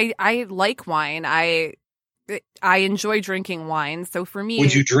again, I like wine. I enjoy drinking wine. So for me,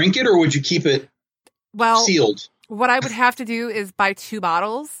 would you drink it or would you keep it sealed? What I would have to do is buy 2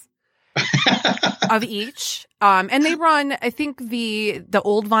 bottles of each. And they run, I think the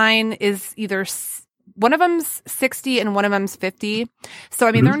Old Vine is either one of them's 60 and one of them's 50. So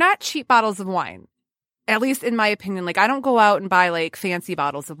I mean, they're not cheap bottles of wine. At least in my opinion. Like, I don't go out and buy like fancy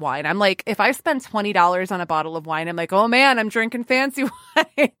bottles of wine. I'm like, if I spend $20 on a bottle of wine, I'm like, oh man, I'm drinking fancy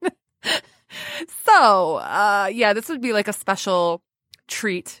wine. So, yeah, this would be like a special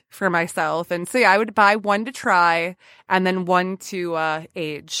treat for myself. And so, yeah, I would buy 1 to try and then 1 to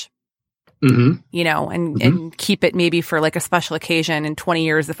age, you know, and keep it maybe for like a special occasion in 20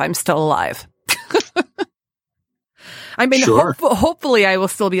 years if I'm still alive. I mean, sure. Hopefully I will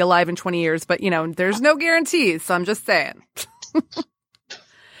still be alive in 20 years, but, you know, there's no guarantees. So I'm just saying.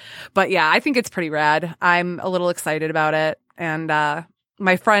 But yeah, I think it's pretty rad. I'm a little excited about it. And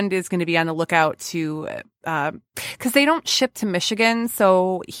my friend is going to be on the lookout to, because they don't ship to Michigan.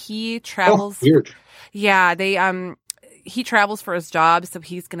 So he travels. Oh, weird. Yeah, he travels for his job. So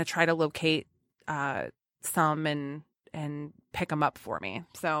he's going to try to locate some and pick them up for me.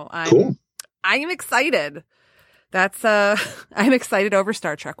 So cool. I am excited. That's I'm excited over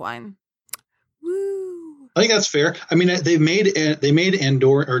Star Trek wine. Woo! I think that's fair. I mean, they made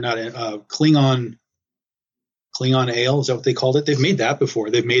Andor, or not Klingon ale. Is that what they called it? They've made that before.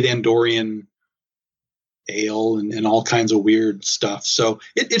 They've made Andorian ale and all kinds of weird stuff. So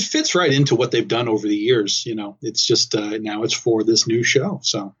it fits right into what they've done over the years. You know, it's just now it's for this new show.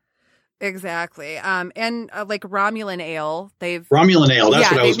 So. Exactly. And like Romulan ale, Romulan ale. That's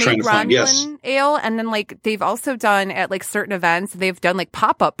what I was trying to find. Yes. Romulan ale. And then like they've also done at like certain events, they've done like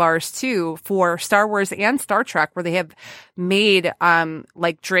pop-up bars too for Star Wars and Star Trek, where they have made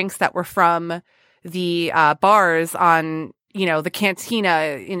like drinks that were from the bars on, you know, the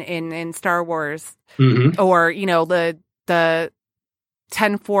cantina in Star Wars, or, you know, the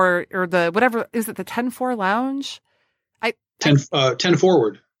 10-4 or the whatever, is it the 10-4 lounge? 10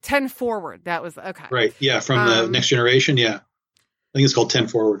 Forward. 10 Forward. That was okay. Right. Yeah. From the Next Generation. Yeah. I think it's called 10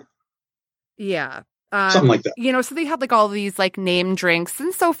 Forward. Yeah. Something like that. So they had like all these like name drinks.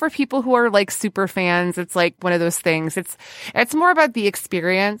 And so for people who are like super fans, it's like one of those things. It's more about the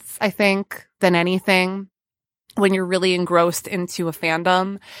experience, I think, than anything. When you're really engrossed into a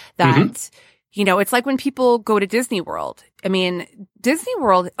fandom that, it's like when people go to Disney World. I mean, Disney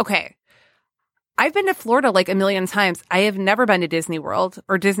World, okay. I've been to Florida like a million times. I have never been to Disney World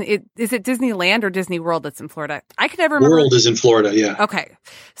or Disney. Is it Disneyland or Disney World that's in Florida? I could never remember. World is in Florida, yeah. Okay.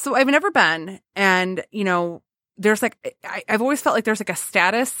 So I've never been. And, there's like, I've always felt like there's like a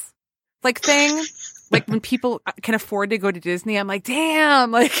status like thing. Like when people can afford to go to Disney, I'm like,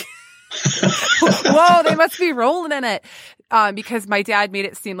 damn, like, whoa, they must be rolling in it. Because my dad made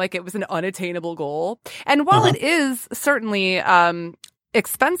it seem like it was an unattainable goal. And while it is certainly,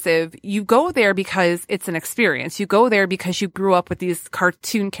 expensive, you go there because it's an experience. You go there because you grew up with these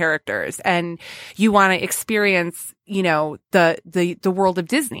cartoon characters and you want to experience, the world of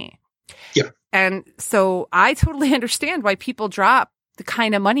Disney. Yeah. And so I totally understand why people drop the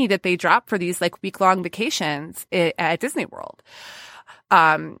kind of money that they drop for these like week-long vacations at Disney World.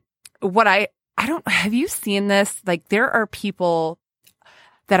 Have you seen this? Like there are people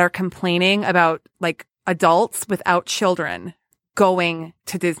that are complaining about like adults without children going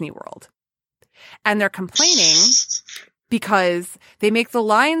to Disney World. And they're complaining because they make the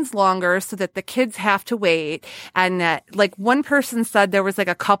lines longer so that the kids have to wait. And that like one person said there was like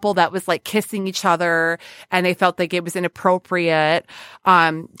a couple that was like kissing each other and they felt like it was inappropriate.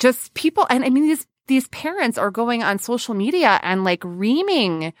 Just people. And I mean, these parents are going on social media and like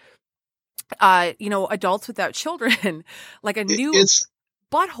reaming, adults without children, like a new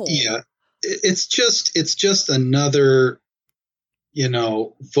butthole. Yeah. It's just another,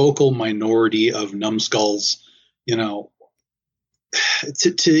 vocal minority of numbskulls, to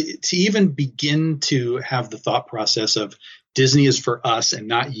even begin to have the thought process of Disney is for us and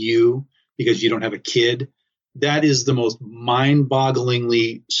not you because you don't have a kid. That is the most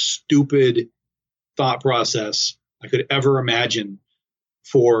mind-bogglingly stupid thought process I could ever imagine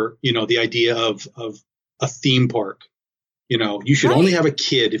for, the idea of a theme park. You should only have a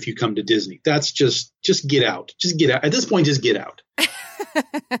kid if you come to Disney. That's just get out. Just get out. At this point, just get out.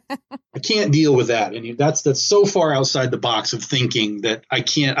 I can't deal with that. And that's so far outside the box of thinking that I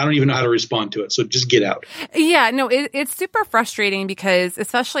don't even know how to respond to it. So just get out. Yeah, no, it's super frustrating because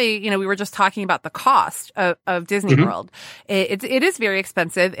especially, we were just talking about the cost of Disney World. It is very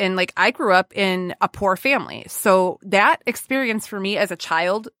expensive. And like I grew up in a poor family. So that experience for me as a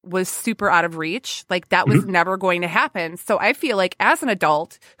child was super out of reach. Like that was never going to happen. So I feel like as an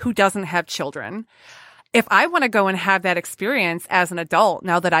adult who doesn't have children, if I want to go and have that experience as an adult,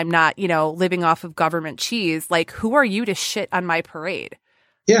 now that I'm not, living off of government cheese, like who are you to shit on my parade?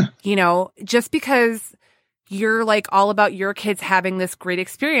 Yeah. Just because you're like all about your kids having this great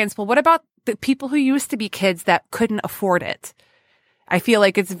experience. Well, what about the people who used to be kids that couldn't afford it? I feel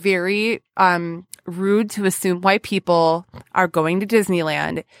like it's very rude to assume white people are going to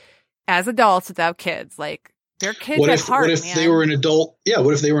Disneyland as adults without kids. Like, they're kids at heart, what if they were an adult? Yeah.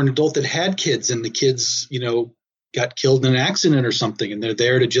 What if they were an adult that had kids and the kids, got killed in an accident or something and they're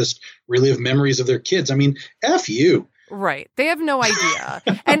there to just relive memories of their kids? I mean, F you. Right. They have no idea.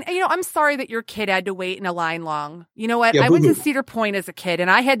 And, I'm sorry that your kid had to wait in a line long. You know what? Yeah, I went to Cedar Point as a kid and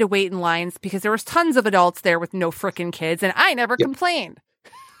I had to wait in lines because there was tons of adults there with no frickin' kids and I never complained.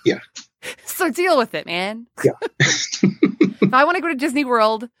 Yeah. So deal with it, man. Yeah. If I want to go to Disney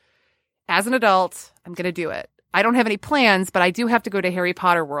World as an adult, I'm going to do it. I don't have any plans, but I do have to go to Harry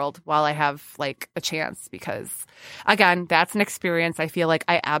Potter World while I have like a chance because, again, that's an experience I feel like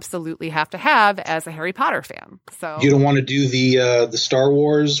I absolutely have to have as a Harry Potter fan. So you don't want to do the Star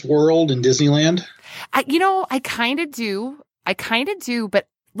Wars world in Disneyland? I kind of do. But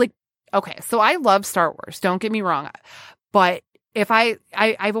like, okay, so I love Star Wars. Don't get me wrong, but if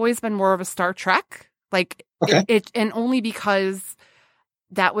I've always been more of a Star Trek, like and only because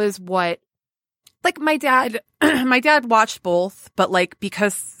that was what. Like my dad watched both, but like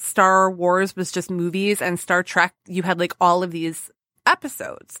because Star Wars was just movies and Star Trek, you had like all of these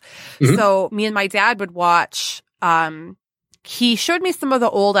episodes. So me and my dad would watch, he showed me some of the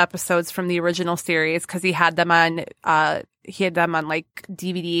old episodes from the original series because he had them on like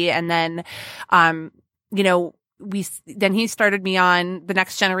DVD and then, then he started me on The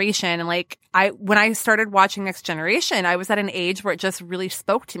Next Generation. And like when I started watching Next Generation, I was at an age where it just really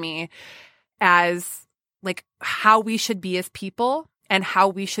spoke to me as like how we should be as people and how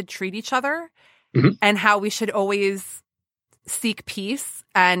we should treat each other and how we should always seek peace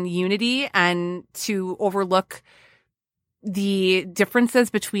and unity and to overlook the differences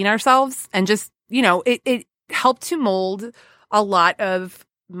between ourselves, and just, it helped to mold a lot of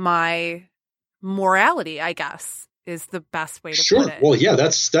my morality, I guess, is the best way to put it. Well, yeah,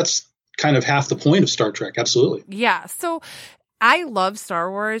 that's kind of half the point of Star Trek. Absolutely. Yeah. So I love Star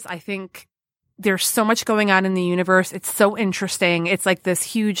Wars. I think there's so much going on in the universe. It's so interesting. It's like this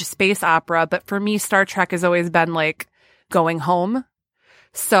huge space opera. But for me, Star Trek has always been like going home.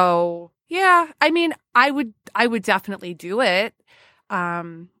 So yeah, I mean, I would definitely do it.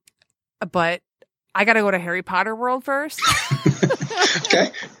 But I got to go to Harry Potter World first. Okay.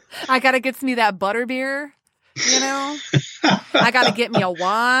 I got to get me that butterbeer, I got to get me a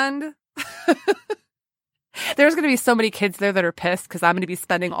wand. There's going to be so many kids there that are pissed because I'm going to be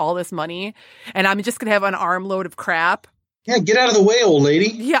spending all this money and I'm just going to have an armload of crap. Yeah, get out of the way, old lady.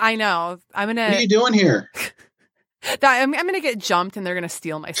 Yeah, I know. What are you doing here? I'm going to get jumped and they're going to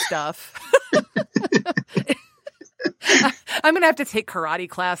steal my stuff. I'm going to have to take karate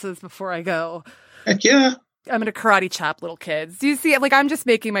classes before I go. Heck yeah. I'm going to karate chop little kids. Do you see it? Like, I'm just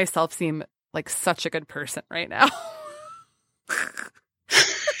making myself seem like such a good person right now.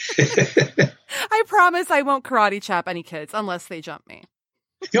 I promise I won't karate chop any kids unless they jump me.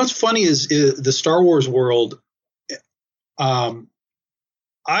 What's funny is the Star Wars world. For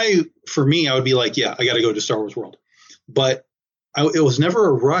me, I would be like, yeah, I got to go to Star Wars World. But it was never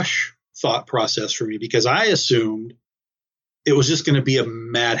a rush thought process for me because I assumed it was just going to be a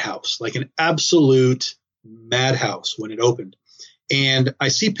madhouse, like an absolute madhouse when it opened. And I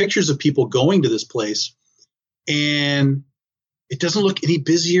see pictures of people going to this place and it doesn't look any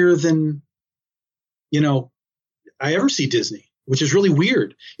busier than, I ever see Disney, which is really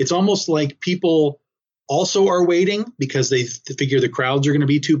weird. It's almost like people also are waiting because they figure the crowds are going to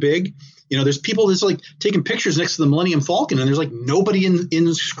be too big. There's people that's like taking pictures next to the Millennium Falcon and there's like nobody in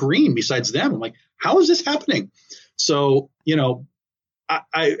the screen besides them. I'm like, how is this happening? So,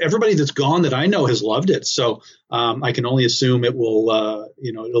 everybody that's gone that I know has loved it. So I can only assume it will,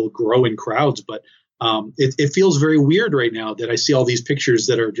 it'll grow in crowds. But it feels very weird right now that I see all these pictures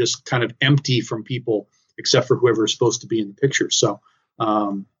that are just kind of empty from people, except for whoever is supposed to be in the picture. So,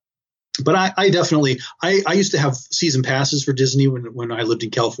 but I definitely, I used to have season passes for Disney when I lived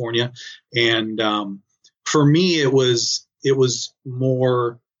in California. And for me, it was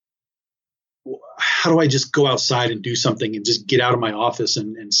more, how do I just go outside and do something and just get out of my office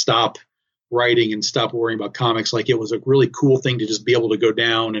and stop writing and stop worrying about comics? Like, it was a really cool thing to just be able to go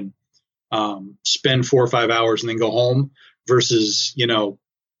down and spend 4 or 5 hours and then go home versus,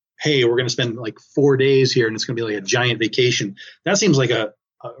 hey, we're going to spend like 4 days here and it's going to be like a giant vacation. That seems like a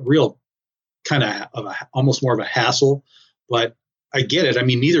real kind of almost more of a hassle, but I get it. I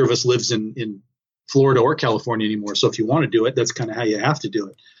mean, neither of us lives in Florida or California anymore. So if you want to do it, that's kind of how you have to do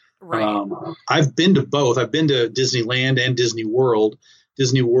it. Right. I've been to both. I've been to Disneyland and Disney World.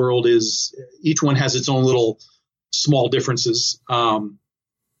 Disney World each one has its own little small differences. But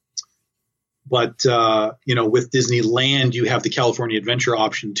with Disneyland, you have the California Adventure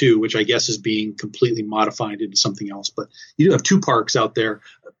option too, which I guess is being completely modified into something else. But you do have 2 parks out there.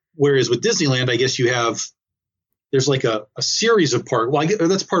 Whereas with Disneyland, I guess there's like a series of parks. Well,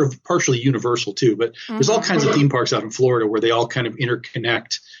 that's partially Universal too, but there's all kinds of theme parks out in Florida where they all kind of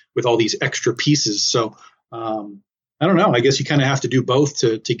interconnect with all these extra pieces. So I don't know. I guess you kind of have to do both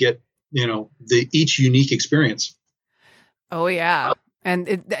to get, each unique experience. Oh yeah. And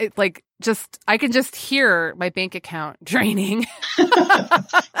it like I can just hear my bank account draining.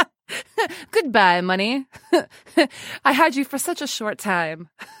 Goodbye, money. I had you for such a short time.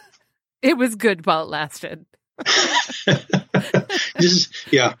 It was good while it lasted.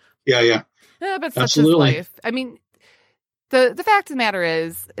 Yeah. Yeah, but such Absolutely. is life. I mean, the fact of the matter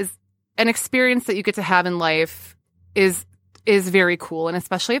is an experience that you get to have in life is very cool. And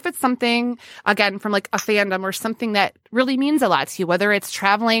especially if it's something, again, from like a fandom or something that really means a lot to you, whether it's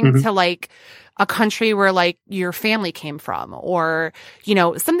traveling to like a country where like your family came from or,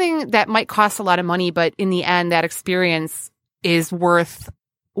 something that might cost a lot of money, but in the end, that experience is worth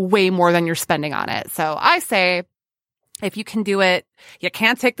way more than you're spending on it. So I say, if you can do it, you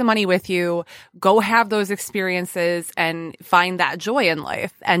can't take the money with you. Go have those experiences and find that joy in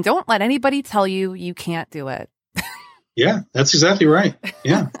life. And don't let anybody tell you you can't do it. Yeah, that's exactly right.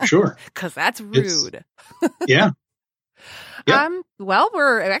 Yeah, sure. Because that's rude. Yeah. Yep. Well,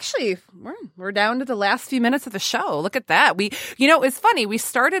 we're down to the last few minutes of the show. Look at that. It's funny. We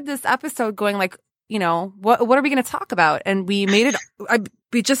started this episode going like, what are we going to talk about? And we made it.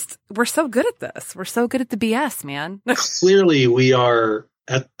 We're so good at this. We're so good at the BS, man. Clearly, we are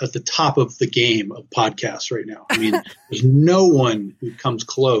at the top of the game of podcasts right now. I mean, there's no one who comes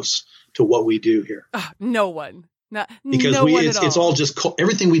close to what we do here. No one. because no it's all just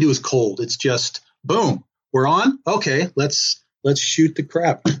everything we do is cold. It's just boom, we're on. Okay, let's shoot the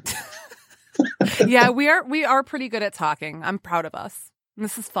crap. Yeah, we are pretty good at talking. I'm proud of us. And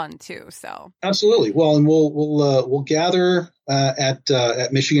this is fun too. So absolutely. Well, and we'll gather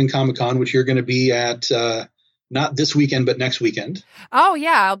at Michigan Comic-Con, which you're going to be at not this weekend but next weekend. Oh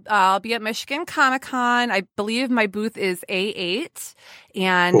yeah, I'll be at Michigan Comic-Con. I believe my booth is A8,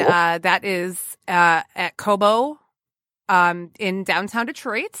 and cool. That is at Kobo in downtown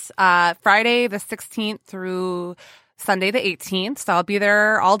Detroit, Friday the 16th through Sunday the 18th. So I'll be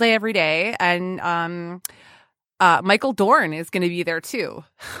there all day, every day. And Michael Dorn is going to be there too.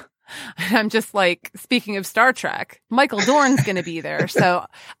 I'm just like, speaking of Star Trek, Michael Dorn's going to be there. So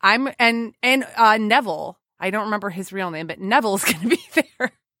and Neville. I don't remember his real name, but Neville's going to be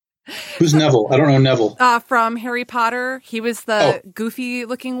there. Who's Neville? I don't know Neville. From Harry Potter. He was the goofy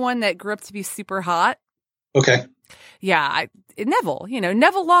looking one that grew up to be super hot. Okay. Yeah, Neville,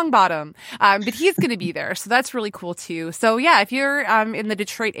 Neville Longbottom. But he's going to be there. So that's really cool too. So yeah, if you're in the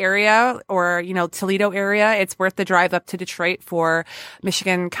Detroit area or, Toledo area, it's worth the drive up to Detroit for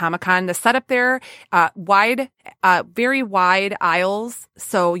Michigan Comic-Con. The setup there, very wide aisles.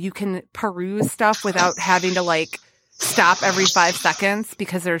 So you can peruse stuff without having to stop every 5 seconds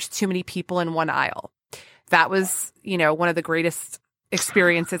because there's too many people in one aisle. That was, one of the greatest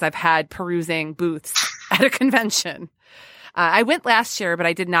experiences I've had perusing booths at a convention. I went last year, but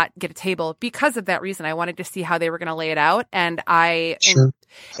I did not get a table because of that reason. I wanted to see how they were going to lay it out, and I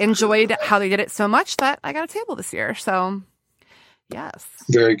enjoyed how they did it so much that I got a table this year. So, yes,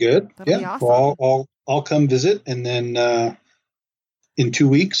 very good. That'll be awesome. Well, I'll come visit, and then in 2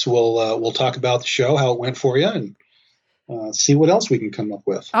 weeks we'll talk about the show, how it went for you, and see what else we can come up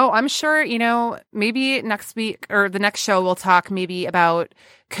with. Oh, I'm sure, maybe next week or the next show we'll talk maybe about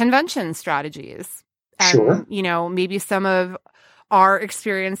convention strategies. And, sure. Maybe some of our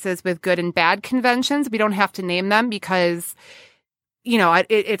experiences with good and bad conventions. We don't have to name them because,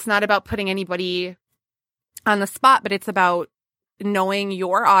 it's not about putting anybody on the spot, but it's about knowing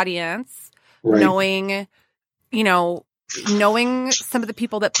your audience, right. knowing some of the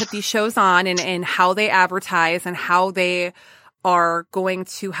people that put these shows on and how they advertise and how they are going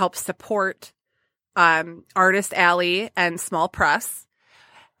to help support Artist Alley and Small Press.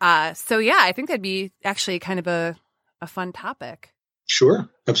 So yeah, I think that'd be actually kind of a fun topic. Sure.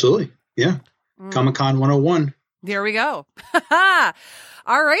 Absolutely. Yeah. Comic-Con 101. There we go.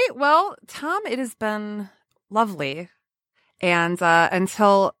 All right. Well, Tom, it has been lovely. And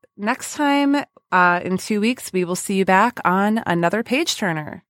until next time, in 2 weeks, we will see you back on another Page Turner.